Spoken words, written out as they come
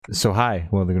So hi,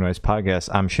 Will the Noise Podcast.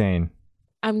 I'm Shane,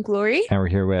 I'm Glory. and we're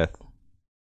here with.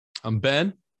 I'm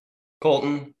Ben.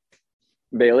 Colton.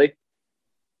 Bailey.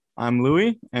 I'm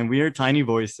Louie, and we are Tiny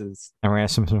Voices. And we're going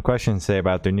to ask some questions today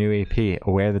about their new EP,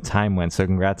 Where the Time Went. So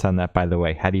congrats on that, by the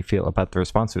way. How do you feel about the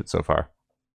response to it so far?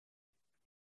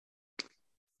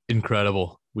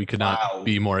 Incredible. We could not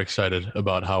be more excited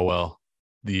about how well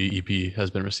the EP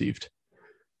has been received.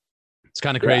 It's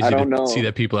kind of crazy to see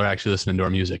that people are actually listening to our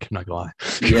music. I'm not gonna lie.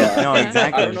 Yeah, no,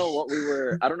 exactly. I don't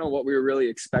know what we were really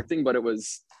expecting, but it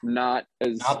was not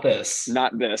this.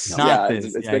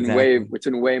 It's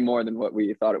been way more than what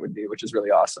we thought it would be, which is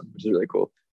really awesome, which is really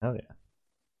cool. Oh yeah.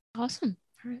 Awesome.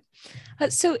 All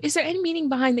right. So is there any meaning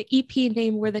behind the EP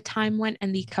name, Where the Time Went,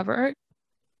 and the cover art?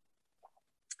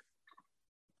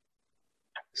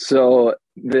 So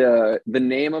the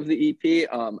name of the EP,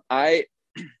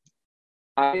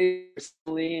 I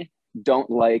personally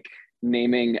don't like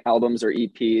naming albums or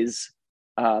EPs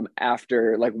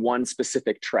after like one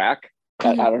specific track.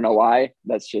 I don't know why.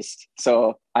 That's just,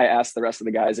 so I asked the rest of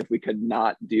the guys if we could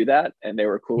not do that, and they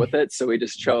were cool with it. So we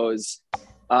just chose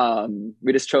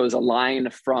a line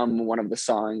from one of the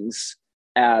songs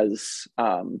as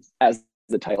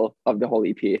the title of the whole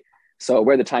EP. So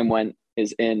Where the Time Went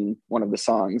is in one of the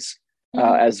songs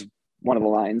as one of the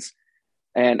lines.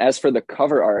 And as for the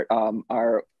cover art,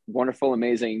 our wonderful,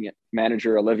 amazing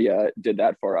manager, Olivia, did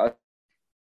that for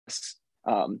us.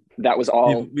 That was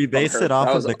all. We based it off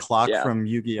of the clock from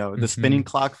Yu-Gi-Oh! The spinning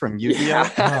clock from Yu-Gi-Oh! Yeah.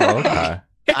 Oh, okay.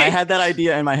 I had that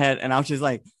idea in my head, and I was just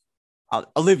like,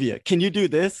 Olivia, can you do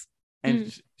this?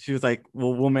 And she was like,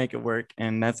 well, we'll make it work.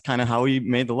 And that's kind of how we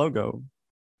made the logo.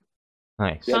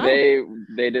 Nice. Yeah,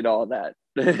 they did all that.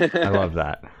 I love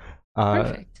that.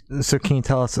 Perfect. So can you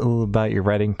tell us a little about your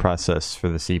writing process for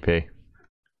this EP?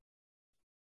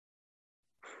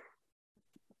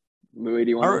 Louis, do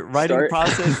you want Our to writing start?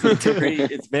 process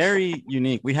it's very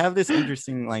unique. We have this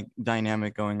interesting like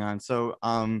dynamic going on. So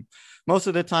most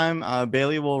of the time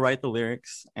Bailey will write the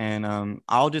lyrics, and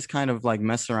I'll just kind of like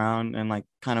mess around and like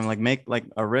kind of like make like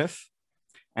a riff,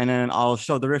 and then I'll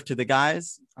show the riff to the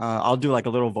guys. I'll do like a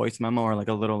little voice memo or like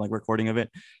a little like recording of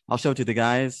it. I'll show it to the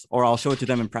guys, or I'll show it to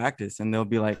them in practice, and they'll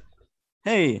be like,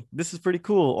 hey, this is pretty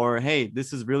cool, or hey,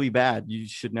 this is really bad, you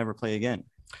should never play again.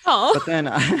 Oh, But then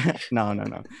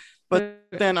no. But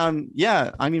then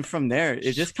yeah, I mean, from there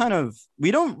it just kind of,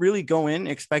 we don't really go in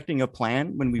expecting a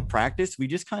plan when we practice. We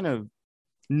just kind of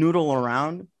noodle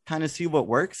around, kind of see what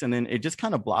works, and then it just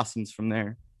kind of blossoms from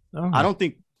there. Okay. I don't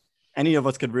think any of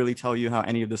us could really tell you how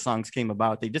any of the songs came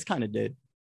about. They just kind of did.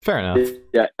 Fair enough.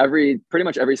 Yeah, pretty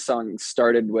much every song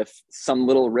started with some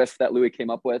little riff that Louis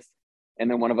came up with, and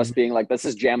then one of us being like, let's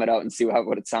just jam it out and see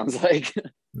what it sounds like.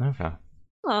 Okay.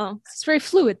 it's very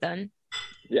fluid then.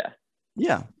 Yeah.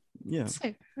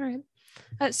 Sick. All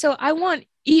right. So I want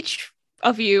each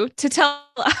of you to tell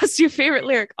us your favorite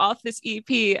lyric off this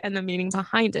EP and the meaning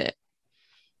behind it.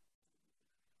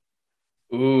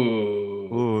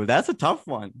 Ooh, That's a tough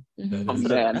one. Man.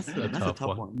 That's a tough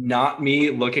one. not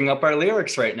me looking up our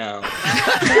lyrics right now.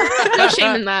 No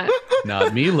shame in that.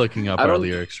 Not me looking up I our don't-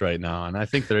 lyrics right now, and I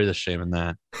think there is a shame in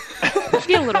that.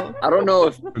 Be a little. I don't know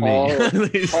if For me, at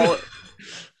least.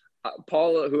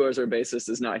 Paul, who is our bassist,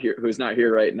 is not here. Who's not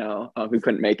here right now? Who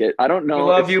couldn't make it? I don't know.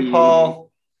 We love you,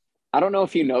 Paul. I don't know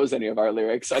if he knows any of our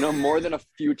lyrics. I know more than a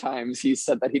few times he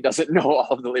said that he doesn't know all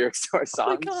of the lyrics to our Oh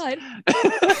songs. my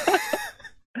god.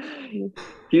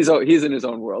 He's in his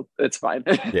own world. It's fine.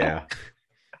 Yeah.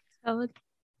 Solid.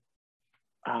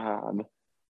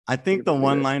 I think the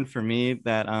one line for me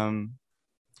that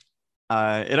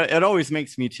it always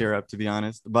makes me tear up, to be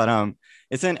honest. But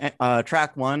it's in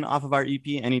track 1 off of our EP,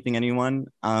 Anything Anyone.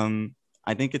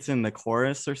 I think it's in the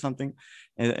chorus or something.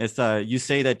 It's you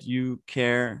say that you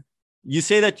care, you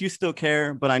say that you still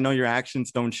care, but I know your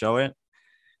actions don't show it.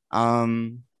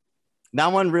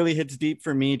 That one really hits deep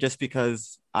for me, just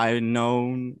because I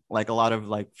know like a lot of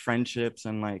like friendships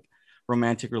and like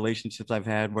romantic relationships I've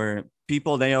had where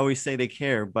people, they always say they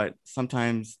care, but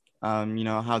sometimes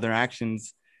how their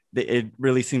actions, it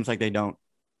really seems like they don't.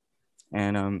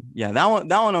 And yeah, that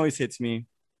one always hits me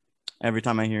every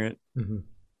time I hear it. Mm-hmm.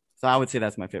 So I would say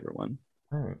that's my favorite one.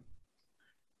 All right.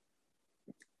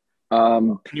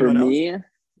 For Anyone else? me,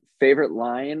 favorite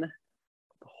line,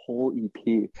 the whole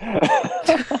EP.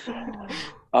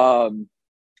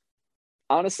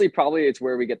 Honestly, probably it's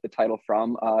where we get the title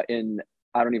from. In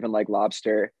I Don't Even Like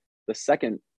Lobster, the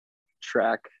second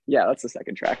track. Yeah, that's the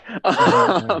second track.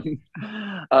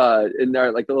 In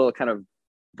there, like the little kind of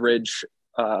bridge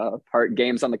part,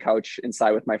 games on the couch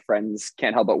inside with my friends,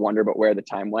 can't help but wonder, but where the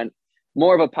time went.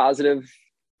 More of a positive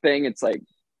thing. It's like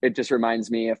it just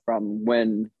reminds me from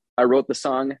when I wrote the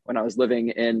song when I was living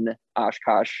in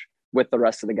Oshkosh with the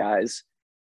rest of the guys.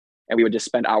 And we would just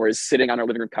spend hours sitting on our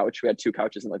living room couch. We had 2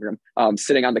 couches in the living room,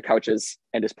 sitting on the couches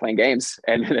and just playing games.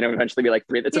 And then it would eventually be like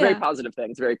 3. It's a very positive thing.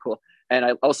 It's very cool. And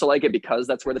I also like it because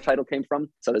that's where the title came from.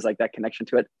 So there's like that connection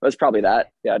to it. It was probably that.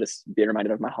 Yeah, just being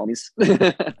reminded of my homies.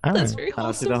 That's very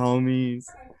awesome. To the homies.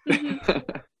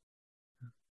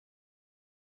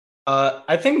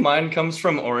 I think mine comes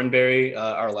from Orenberry,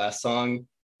 our last song.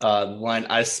 The line,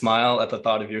 I smile at the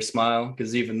thought of your smile,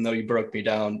 because even though you broke me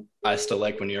down, I still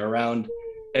like when you're around.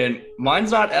 And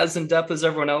mine's not as in depth as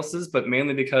everyone else's, but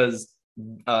mainly because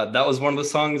that was one of the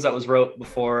songs that was wrote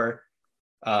before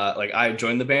like I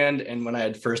joined the band. And when I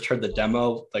had first heard the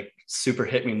demo, like super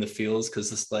hit me in the feels,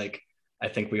 because it's like, I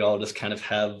think we all just kind of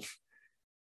have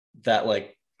that,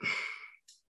 like,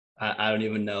 I don't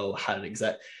even know how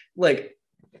to like,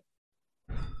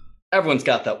 everyone's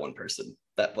got that one person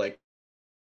that like,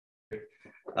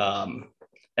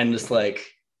 and just like,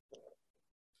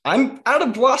 I'm out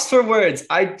of lost for words.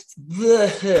 Word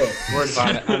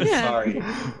vomit. I'm sorry.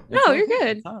 No, you're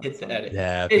good. Hit the edit.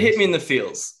 Yeah, it hit me in the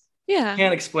feels. Yeah.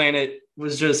 Can't explain it. It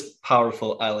was just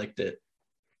powerful. I liked it.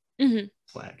 Mm-hmm.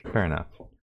 Flag. Fair enough.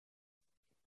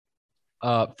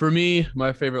 For me,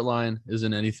 my favorite line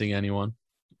isn't anything anyone.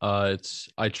 It's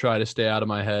I try to stay out of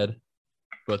my head,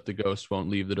 but the ghost won't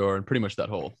leave the door, and pretty much that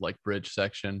whole like bridge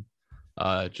section.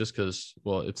 Just because,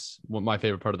 well, it's my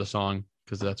favorite part of the song,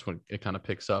 because that's when it kind of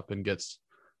picks up and gets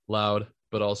loud.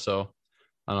 But also,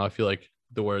 I don't know, I feel like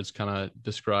the words kind of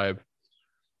describe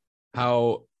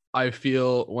how I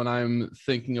feel when I'm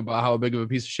thinking about how big of a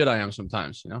piece of shit I am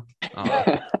sometimes, you know?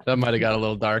 That might have got a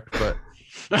little dark, but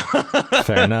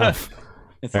fair enough.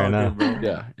 Fair enough. Good,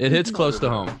 yeah, it hits close to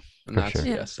home. And For that's, sure.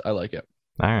 yes, I like it.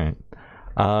 All right.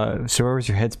 So where was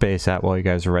your headspace at while you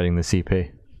guys were writing the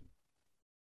CP?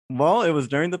 Well, it was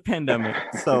during the pandemic,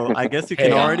 so I guess you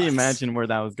can Chaos. already imagine where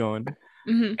that was going.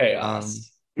 Mm-hmm.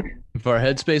 Chaos. If our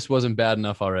headspace wasn't bad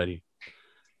enough already,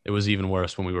 it was even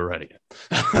worse when we were writing it.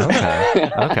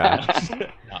 Okay.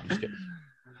 No, I'm just kidding.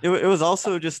 It was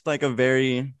also just like a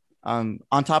very on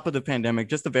top of the pandemic,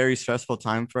 just a very stressful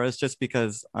time for us, just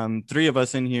because 3 of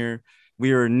us in here,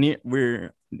 we were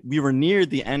near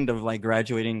the end of like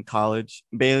graduating college.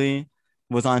 Bailey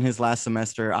was on his last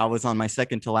semester. I was on my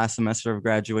second to last semester of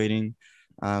graduating.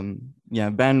 Ben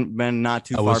not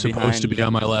too far behind. I was supposed to be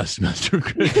on my last semester.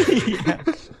 Yeah.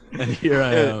 And here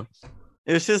I am.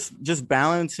 It was just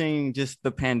balancing just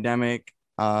the pandemic,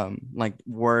 like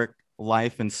work,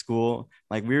 life, and school.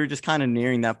 Like we were just kind of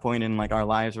nearing that point in like our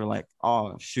lives. We're like,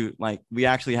 oh shoot, like we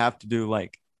actually have to do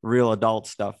like real adult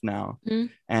stuff now.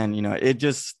 And you know, it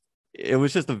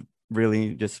was just a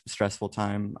really just stressful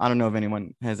time. I don't know if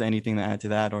anyone has anything to add to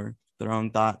that or their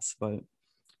own thoughts, but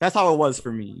that's how it was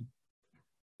for me.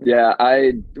 Yeah,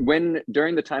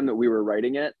 during the time that we were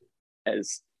writing it,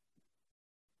 as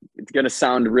it's gonna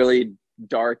sound really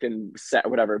dark and sad,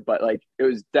 whatever, but like it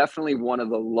was definitely one of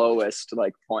the lowest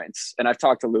like points. And I've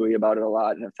talked to Louis about it a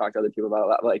lot, and I've talked to other people about it a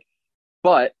lot. Like,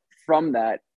 but from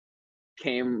that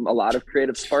came a lot of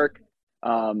creative spark,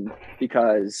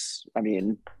 because I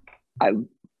mean, I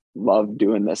love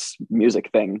doing this music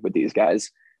thing with these guys.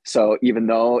 So even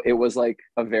though it was like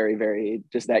a very, very,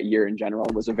 just that year in general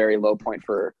was a very low point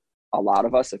for a lot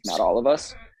of us, if not all of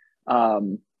us,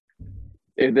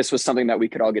 this was something that we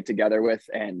could all get together with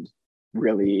and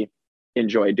really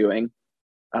enjoy doing.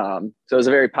 So it was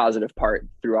a very positive part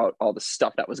throughout all the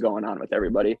stuff that was going on with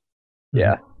everybody.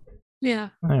 Yeah. Yeah.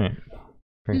 All right.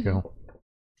 Very cool.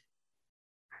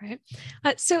 All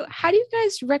right. So how do you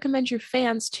guys recommend your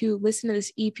fans to listen to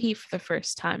this EP for the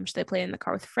first time? Should they play in the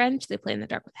car with friends? Should they play in the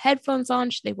dark with headphones on?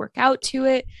 Should they work out to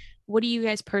it? What do you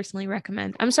guys personally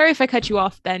recommend? I'm sorry if I cut you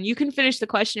off, Ben. You can finish the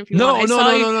question if you want. No.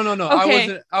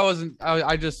 Okay.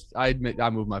 I admit I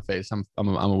moved my face. I'm a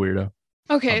weirdo.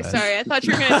 Okay, sorry. I thought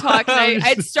you were going to talk. And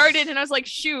I'd started and I was like,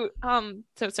 shoot.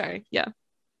 So sorry. Yeah.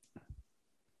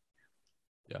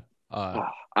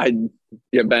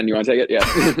 Ben, you want to take it? Yeah.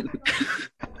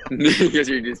 Because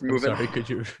you're just moving. Sorry, could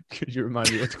you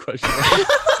remind me what the question was?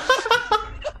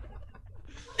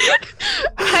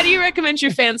 How do you recommend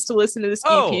your fans to listen to this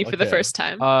EP for the first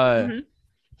time?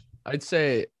 I'd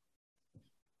say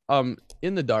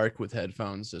in the dark with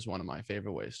headphones is one of my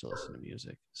favorite ways to listen to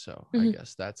music. So I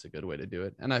guess that's a good way to do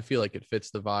it. And I feel like it fits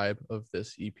the vibe of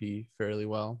this EP fairly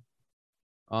well.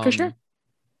 For sure.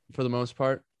 For the most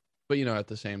part. But, you know, at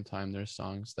the same time, there's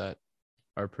songs that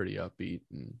are pretty upbeat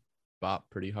and bop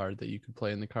pretty hard that you could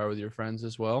play in the car with your friends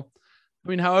as well. I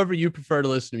mean, however you prefer to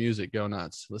listen to music, go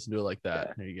nuts. Listen to it like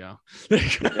that. There you go.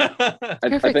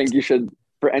 I think you should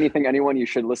For Anything Anyone, you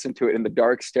should listen to it in the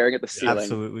dark, staring at the ceiling.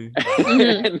 Absolutely.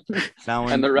 and, That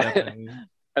one. And the re- definitely.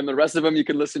 and the rest of them you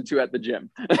can listen to at the gym.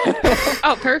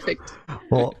 Oh, perfect.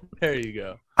 Well, There you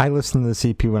go. I listened to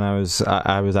the CP when I was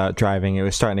out driving. It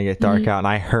was starting to get dark out, and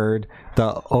I heard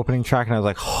the opening track, and I was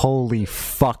like, "Holy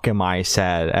fuck, am I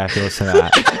sad?" After listening to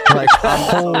that, I'm like,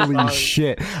 "Holy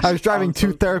shit!" I was driving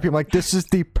to therapy. I'm like, "This is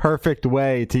the perfect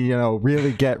way to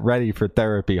really get ready for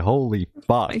therapy." Holy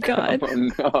fuck! My God. Oh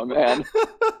no, man.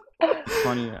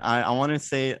 Funny. I want to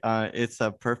say it's a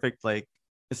perfect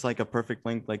it's like a perfect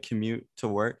length commute to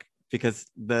work, because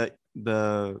the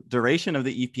duration of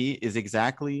the EP is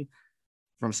exactly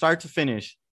from start to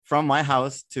finish from my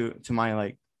house to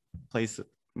my place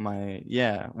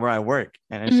where I work,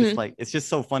 and it's just it's just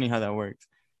so funny how that works.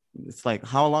 It's like,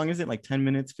 how long is it? 10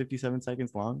 minutes 57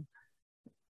 seconds long.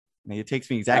 It takes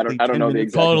me exactly I don't 10 know the minutes.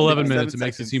 exact Call it number. 11 minutes. It 57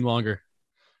 makes it seconds. seem longer.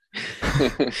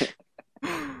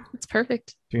 It's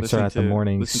perfect. You can Listen start out the to-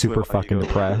 morning listen to it super while you fucking go.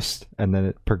 depressed, and then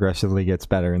it progressively gets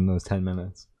better in those 10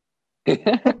 minutes.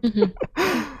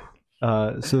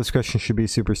 So this question should be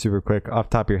super, super quick. Off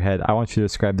the top of your head, I want you to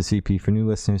describe the CP for new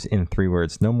listeners in 3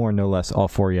 words. No more, no less. All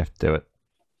 4, you have to do it.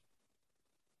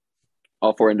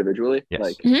 All 4 individually?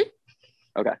 Yes.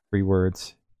 3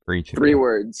 words for each of 3 you.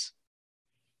 words.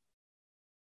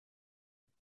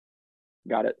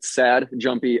 Got it. Sad,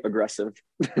 jumpy, aggressive.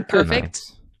 Perfect.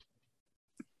 Nice.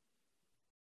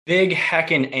 Big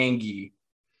heckin' angy.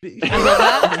 I love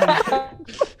that.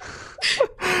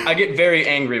 I get very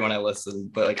angry when I listen,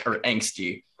 but or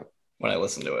angsty when I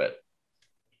listen to it.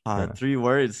 3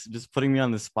 words, just putting me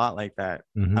on the spot like that.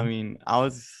 Mhm. I mean, I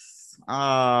was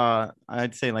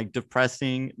I'd say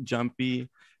depressing, jumpy,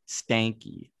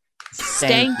 stanky.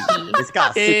 Stanky. It's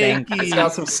got Stanky. stanky. It's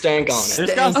got some stank on it.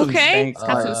 It's got some Okay. stank. It's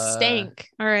got some Uh, stank.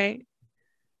 All right.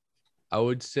 I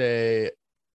would say,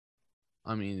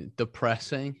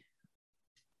 depressing,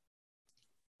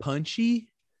 punchy,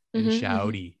 and Mhm,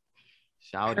 shouty.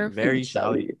 Shouty, Perfect. very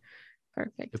shouty.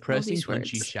 Perfect. All Depressing, these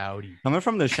punchy, words. shouty. Coming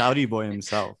from the shouty boy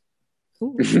himself.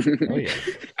 Ooh, Oh yeah.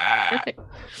 perfect.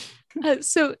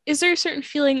 So, is there a certain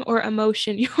feeling or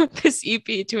emotion you want this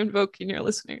EP to invoke in your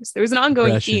listeners? There was an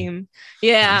ongoing Depression. theme.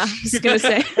 Yeah, I was gonna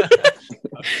say.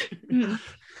 Mm.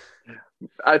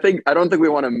 I don't think we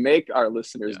want to make our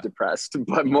listeners depressed,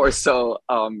 but more so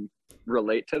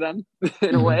relate to them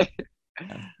in a Mhm. way.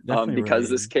 Definitely Because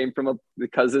this came from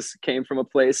a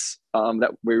place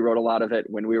that we wrote a lot of it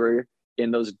when we were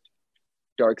in those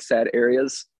dark, sad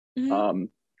areas. Mhm.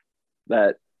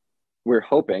 That we're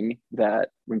hoping that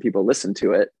when people listen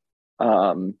to it,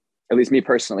 at least me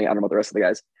personally, I don't know about the rest of the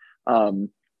guys,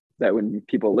 that when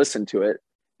people listen to it,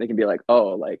 they can be like,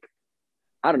 oh,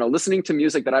 I don't know, listening to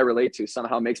music that I relate to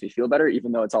somehow makes me feel better,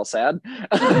 even though it's all sad.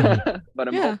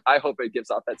 But Yeah. I hope it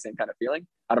gives off that same kind of feeling.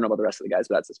 I don't know about the rest of the guys,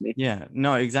 but that's just me. Yeah,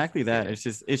 no, exactly that. It's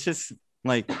just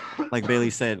like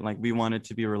Bailey said, we want it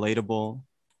to be relatable,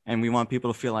 and we want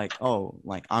people to feel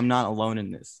I'm not alone in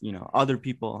this. Other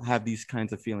people have these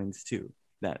kinds of feelings too,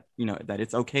 that that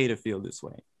it's okay to feel this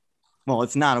way. Well,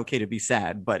 it's not okay to be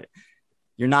sad, but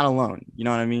you're not alone. You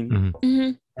know what I mean?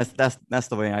 Mhm. Mhm. That's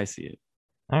the way I see it.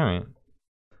 All right.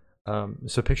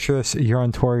 So picture this: you're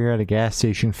on tour, you're at a gas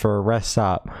station for a rest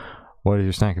stop. What is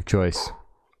your snack of choice?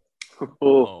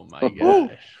 Oh my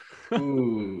gosh.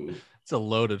 Ooh. It's a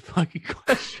loaded fucking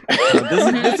question.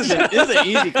 This is an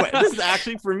easy question. This is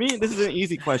actually, for me, this is an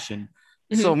easy question.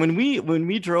 So when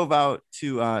we drove out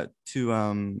to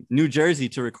New Jersey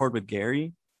to record with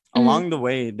Gary, along the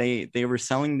way they were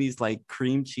selling these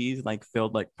cream cheese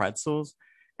filled pretzels,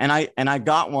 and I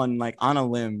got one on a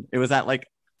limb. It was at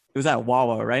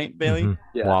Wawa, right, Bailey? Mhm.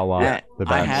 Yeah. Wawa. Yeah, the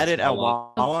I best. had it at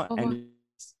Wawa. Wawa, Wawa. and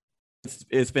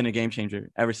it's been a game changer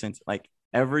ever since.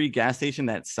 Every gas station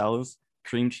that sells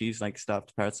cream cheese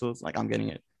stuffed pretzels, I'm getting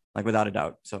it without a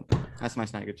doubt. So that's my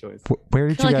snack of choice. Where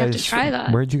did I feel you like I have guys to try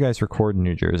that. Where did you guys record in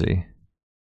New Jersey?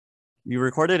 We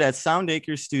recorded at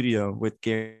Soundacre Studio with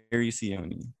Gary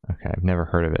Sione. Okay, I've never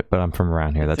heard of it, but I'm from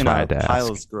around here. That's It's in why I had to ask.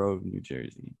 Piles Grove, New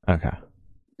Jersey. Okay.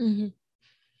 Mhm.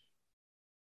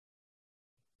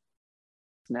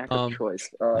 Snack of choice.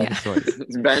 Yeah.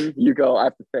 Ben, you go. I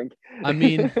have to think. I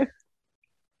mean,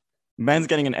 Ben's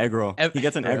getting an egg roll. Ev- He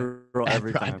gets an egg roll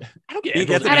every time. I don't get He egg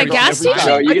gets rolls At a every gas time. station?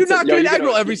 No, I you do get not to- get you an get egg a-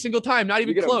 roll every single time. Not You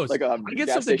even get close. a I get gas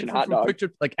something station different hot from dog.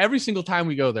 picture every single time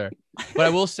we go there. But I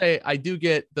will say I do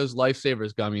get those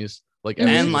Lifesavers gummies every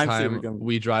And single Lifesaver time gummies.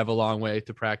 we drive a long way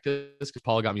to practice because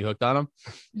Paul got me hooked on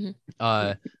them.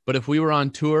 Mhm. But if we were on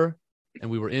tour and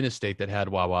we were in a state that had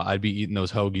Wawa, I'd be eating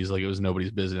those hoagies like it was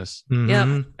nobody's business.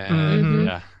 Mhm. And Mhm.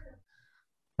 yeah,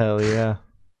 Hell yeah.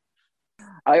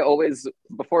 I always,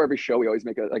 before every show, we always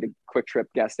make a quick trip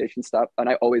gas station stop, and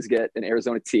I always get an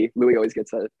Arizona tea. Louis always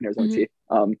gets an Arizona tea.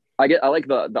 I like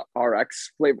the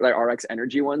RX flavor, like RX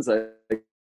energy ones, like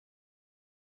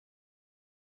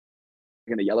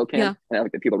in the yellow can, and I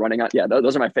like the people running on. Yeah,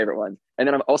 those are my favorite ones. And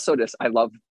then I'm also I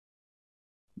love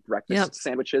breakfast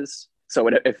sandwiches. So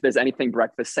if there's anything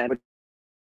breakfast sandwich,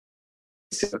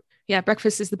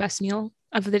 breakfast is the best meal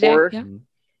of the day. Or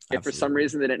if for some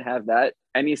reason they didn't have that,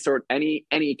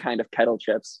 any kind of kettle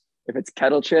chips. If it's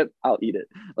kettle chip, I'll eat it.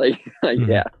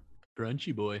 Yeah.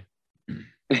 Crunchy boy.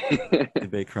 The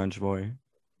big crunch boy.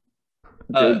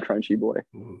 Big crunchy boy.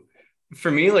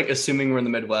 For me, like assuming we're in the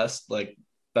Midwest, like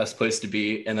best place to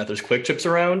be, and that there's quick chips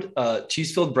around,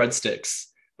 cheese-filled breadsticks,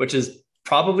 which is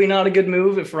probably not a good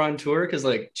move if we're on tour because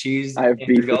like cheese. I have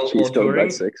beef with cheese-filled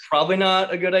breadsticks. Probably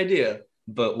not a good idea,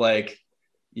 but like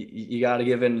you got to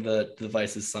give in to the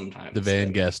vices sometimes. The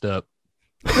van gassed up.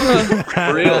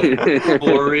 For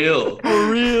real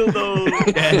though.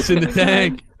 Gas in the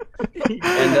tank.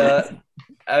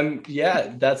 And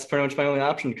that's pretty much my only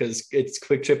option because it's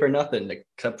quick chip or nothing,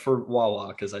 except for Wawa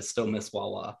because I still miss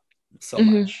Wawa so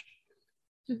much.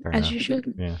 As you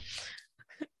should. Yeah.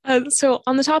 So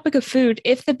on the topic of food,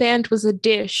 if the band was a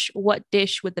dish, what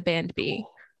dish would the band be?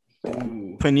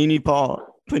 Ooh. Panini Paul.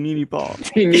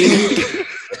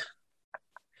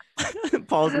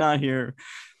 Paul's not here,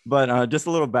 but just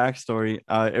a little backstory.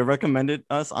 It recommended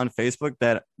us on Facebook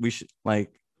that we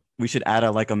should add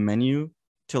a menu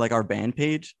to like our band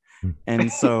page,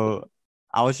 and so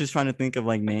I was just trying to think of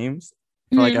like names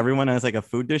for like everyone has like a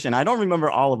food dish, and I don't remember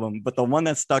all of them, but the one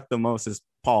that stuck the most is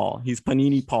Paul. He's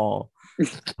Panini Paul.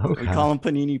 Okay. We call him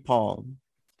Panini Paul.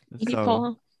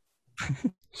 Paul.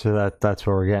 So that's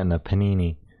where we're getting a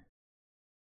panini.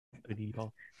 I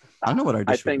don't know what our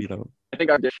dish would be though. I think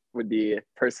our dish would be,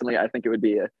 personally, I think it would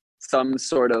be some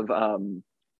sort of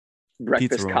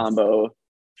breakfast combo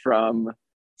from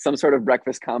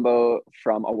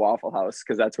a Waffle House,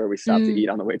 because that's where we stopped to eat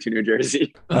on the way to New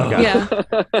Jersey. Okay. Yeah.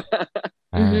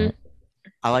 Right.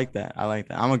 I like that. I'm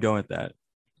gonna go with that.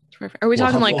 Are we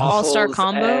talking like Waffles, all-star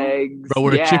combo? eggs. Bro,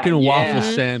 we're a chicken waffle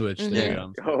Mhm. sandwich. Mhm. There you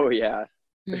go. Oh yeah.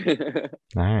 Mm.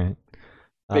 All right.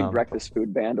 Big breakfast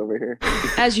food band over here.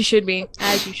 As you should be.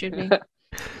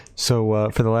 So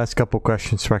for the last couple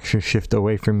questions, we're actually shift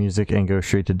away from music and go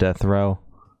straight to death row.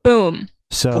 Boom.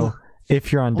 So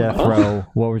if you're on death row,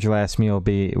 what would your last meal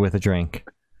be with a drink?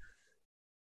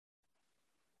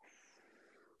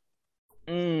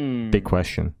 Big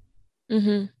question.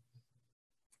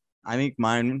 I think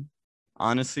mine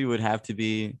honestly would have to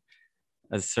be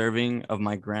a serving of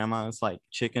my grandma's like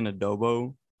chicken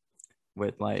adobo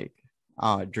with like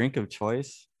a drink of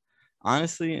choice.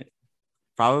 Honestly,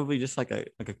 probably just like a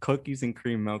cookies and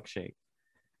cream milkshake.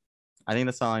 I think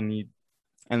that's all I need,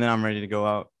 and then I'm ready to go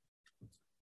out.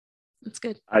 That's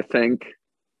good. I think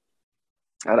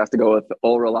I'd have to go with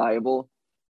All Reliable,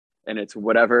 and it's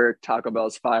whatever Taco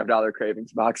Bell's $5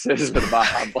 cravings box is with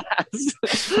Baja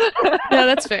Blast. No,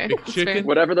 that's fair. That's chicken? fair.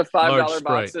 Whatever the Large $5 Sprite.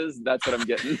 box is, that's what I'm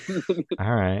getting.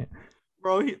 All right.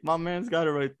 Bro, my man's got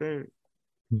it right there.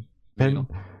 Ben,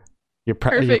 you're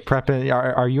Perfect. prepping.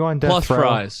 Are you on death Plus row?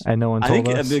 fries. And no one I told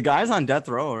think us? the guy's on death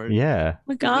row. Right? Yeah. Oh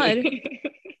my God.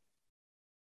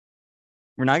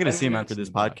 We're not gonna see him after this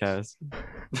podcast.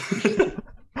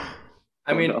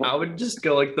 I mean, Oh, no. I would just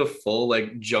go like the full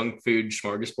like junk food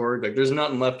smorgasbord. Like, there's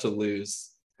nothing left to lose.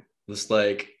 Just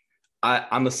like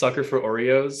I'm a sucker for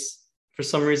Oreos for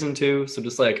some reason too. So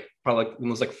just like probably like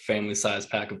almost like family size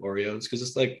pack of Oreos because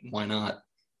it's like why not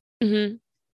Mm-hmm.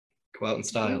 go out in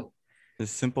style? This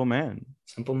simple man.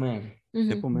 Simple man.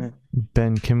 Simple man.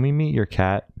 Ben, can we meet your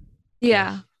cat?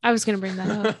 Yeah, I was gonna bring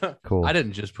that up. Cool. I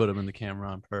didn't just put him in the camera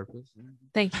on purpose.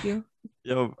 Thank you.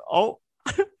 Yo,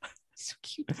 So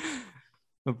cute.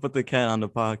 I'll put the cat on the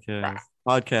podcast.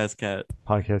 Podcast cat.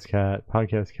 Podcast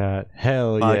cat.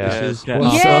 Hell yeah. Podcast cat.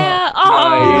 What's Yeah. up?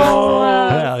 Oh.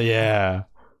 Hell yeah.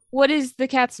 What is the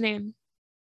cat's name?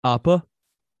 Appa?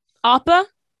 Appa.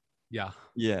 Yeah.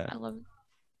 Yeah. I love it.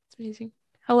 It's amazing.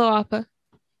 Hello, Appa.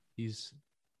 He's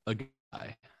a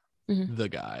guy. Mhm. The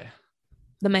guy.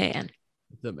 The man.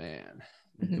 The man.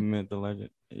 The myth, the legend.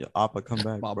 Yo, Appa, come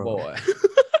back, My bro. boy.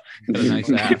 Got a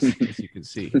nice ass, as you can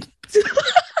see.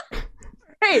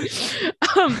 Right. So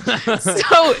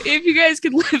if you guys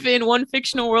could live in one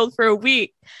fictional world for a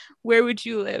week, where would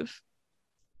you live?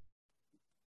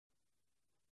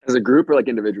 As a group or like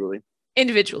individually?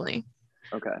 Individually.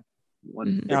 Okay.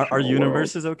 Mhm. Our fictional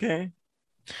universe world. is okay.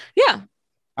 Yeah.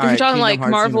 All you're talking Kingdom like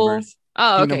Hearts Marvel- universe.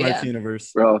 Oh, Kingdom okay. Hearts Yeah.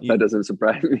 universe. Bro, that doesn't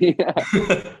surprise me.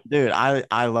 Dude,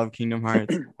 I love Kingdom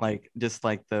Hearts. Like just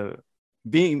like the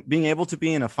being able to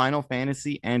be in a Final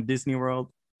Fantasy and Disney World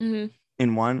Mhm.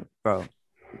 in one, bro.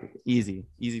 Easy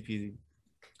peasy.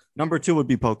 Number 2 would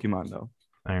be Pokemon though.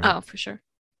 All right. Oh, for sure.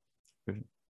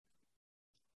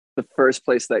 The first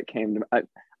place that came to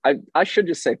I should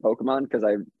just say Pokemon because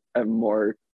I am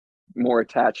more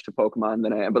attached to Pokemon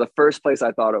than I am. But the first place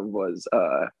I thought of was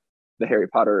the Harry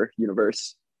Potter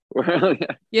universe.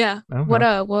 Yeah. Okay.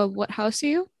 What house are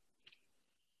you?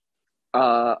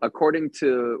 According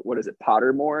to what is it,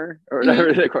 Pottermore or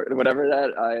whatever, whatever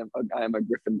that I am a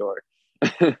Gryffindor.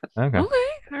 Okay. Okay. All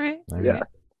right. All Yeah. right.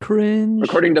 Cringe.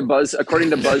 According to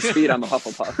BuzzFeed, I'm a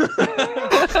Hufflepuff.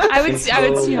 I would see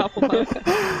Hufflepuff.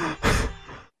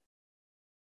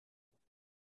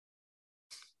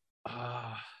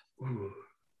 Ooh.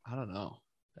 I don't know.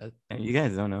 You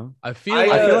guys don't know. I feel I,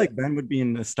 like I feel like Ben would be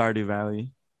in the Stardew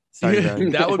Valley. Stardew Valley.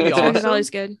 that would be Stardew awesome, Valley's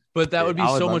good. but that would be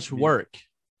I would so love much to be. work.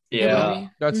 Yeah,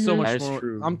 That's so Mhm. much That's more.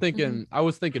 true. I'm thinking. I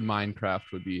was thinking Minecraft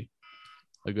would be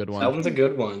a good that one. one's a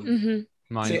good one.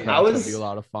 Mm-hmm. Minecraft I would was- be a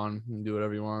lot of fun. You can do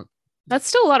whatever you want. That's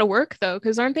still a lot of work though,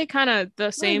 because aren't they kind of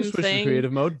the same Just switch to thing?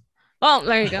 creative mode. Well,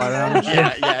 there you go.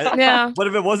 yeah. Yeah. What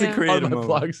if it wasn't Yeah. creative All my mode?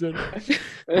 plugs in.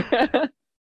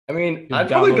 I mean, You can I'd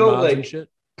probably download go mods and like, shit.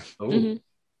 oh. Mhm.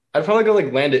 I'd probably go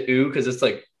like Land of Ooh because it's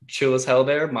like chill as hell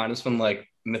there, minus when like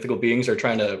mythical beings are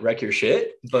trying to wreck your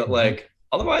shit. But Mhm. like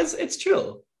otherwise, it's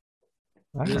chill.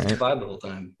 All You just right. vibe the whole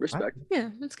time. Respect. Yeah,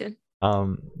 that's good.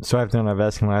 So I've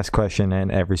asked the last question,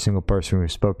 and every single person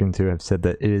we've spoken to have said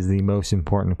that it is the most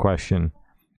important question.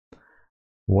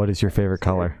 What is your favorite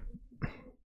color?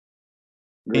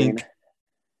 Green. Pink.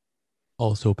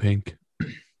 Also pink.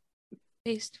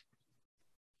 Based.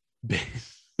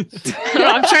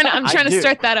 I'm trying to do.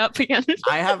 start that up again.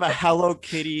 I have a Hello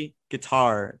Kitty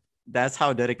guitar. That's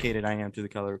how dedicated I am to the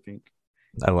color of pink.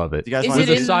 I love it. Do you guys Is want it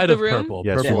to in see? side the of room? purple.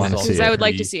 Yes, Purple we wanna is see also Because it. I would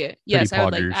like to pretty- see it. Yes, pretty I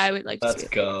poggers. would like to Let's see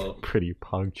it. go. Pretty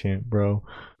pog chant, bro.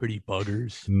 Pretty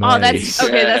buggers. Oh, that's Nice.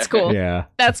 okay. That's cool. Yeah.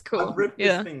 That's I cool. ripped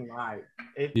Yeah, this thing live.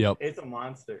 Yep. It's a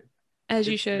monster. as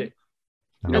you It's should. sick.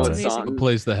 I You know love what That's it. amazing. song? Who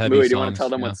plays the heavy Louis, songs? do you want to tell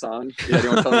them yeah. what song? Yeah, do you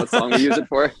want to tell them what song we use it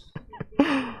for?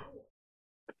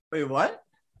 Wait, what?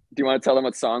 Do you want to tell them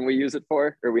what song we use it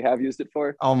for, or we have used it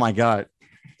for? Oh my god.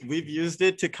 We've used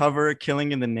it to cover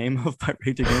Killing in the Name of by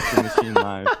Rage Against the Machine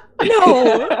live.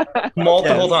 No,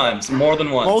 Multiple Yes. times, more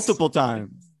than once. Multiple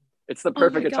times. It's the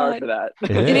perfect my guitar God. for that.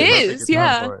 It It is. is,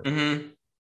 yeah. Mm-hmm.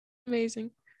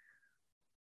 amazing.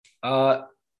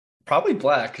 Probably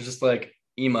black, 'cause just like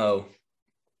emo,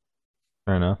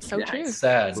 Fair enough. So Yeah, true.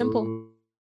 sad. Simple.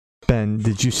 Ben,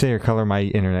 did you say your color? My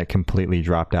internet completely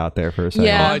dropped out there for a second.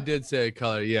 Yeah. Oh, I did say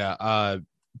color. Yeah.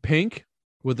 Pink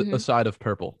with a Mhm. side of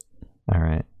purple. All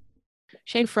right.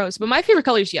 Shane froze, but my favorite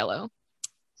color is yellow.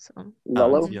 So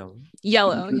Lello? It's yellow.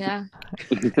 yellow, yeah.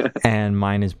 And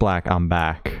mine is black. I'm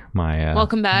back. My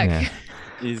Welcome back. yeah.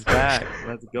 He's back.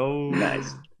 Let's go.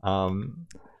 Nice.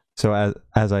 So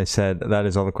as I said, that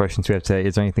is all the questions we have today.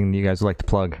 Is there anything that you guys would like to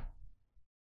plug?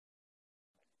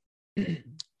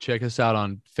 Check us out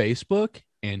on Facebook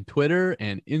and Twitter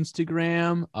and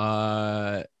Instagram.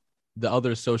 The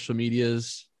other social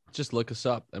medias, just look us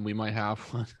up and we might have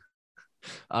one.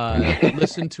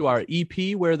 Listen to our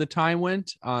EP Where the Time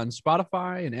Went on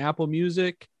Spotify and Apple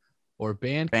Music or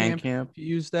Bandcamp. Bandcamp. If you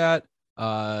use that.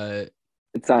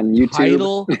 It's on YouTube.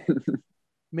 Tidal,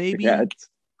 maybe. Yeah, it's,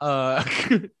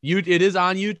 It is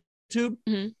on YouTube.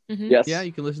 Mm-hmm. yes. Yeah,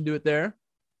 you can listen to it there.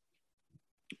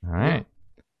 All right.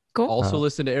 Cool. Also Oh.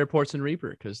 listen to Airports and Reaper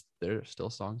because they're still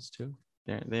songs too.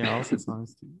 They are also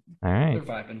songs too. All They're right.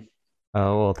 vibing.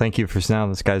 Oh well, thank you for now.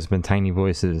 This guy's been Tiny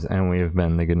Voices, and we have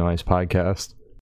been the Good Noise Podcast.